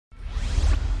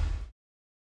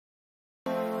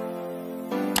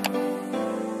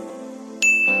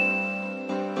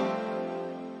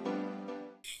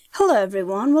Hello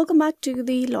everyone, welcome back to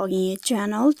the Logging In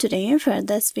channel. Today for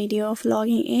this video of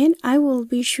logging in, I will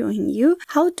be showing you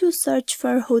how to search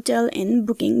for hotel in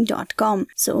booking.com.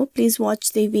 So please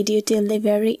watch the video till the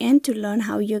very end to learn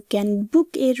how you can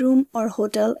book a room or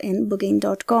hotel in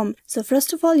booking.com. So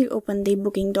first of all, you open the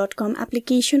booking.com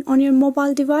application on your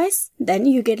mobile device. Then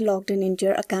you get logged in into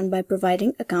your account by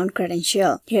providing account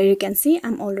credential. Here you can see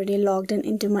I'm already logged in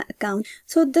into my account.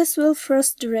 So this will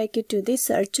first direct you to the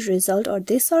search result or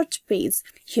the search page.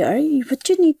 Here what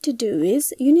you need to do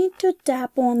is you need to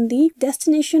tap on the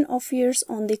destination of yours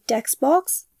on the text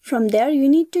box. From there you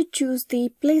need to choose the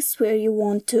place where you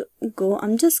want to go.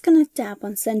 I'm just gonna tap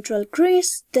on Central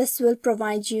Greece. This will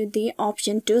provide you the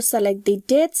option to select the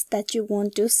dates that you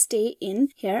want to stay in.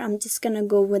 Here I'm just gonna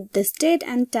go with this date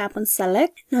and tap on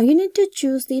select. Now you need to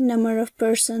choose the number of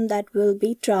person that will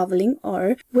be traveling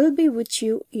or will be with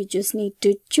you. You just need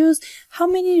to choose how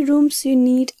many rooms you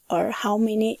need or how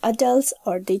many adults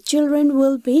or the children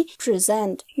will be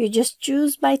present. You just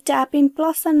choose by tapping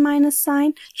plus and minus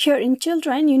sign. Here in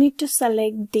children you need to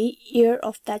select the year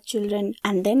of that children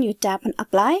and then you tap on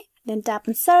apply, then tap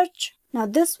on search. Now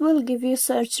this will give you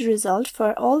search result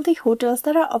for all the hotels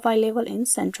that are available in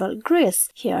Central Greece.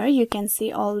 Here you can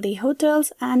see all the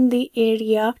hotels and the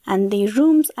area and the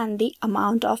rooms and the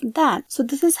amount of that. So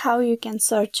this is how you can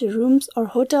search rooms or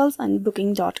hotels on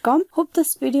booking.com. Hope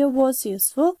this video was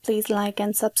useful. Please like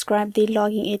and subscribe the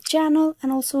Logging In channel,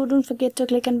 and also don't forget to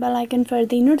click on bell icon for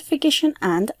the notification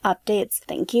and updates.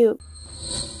 Thank you.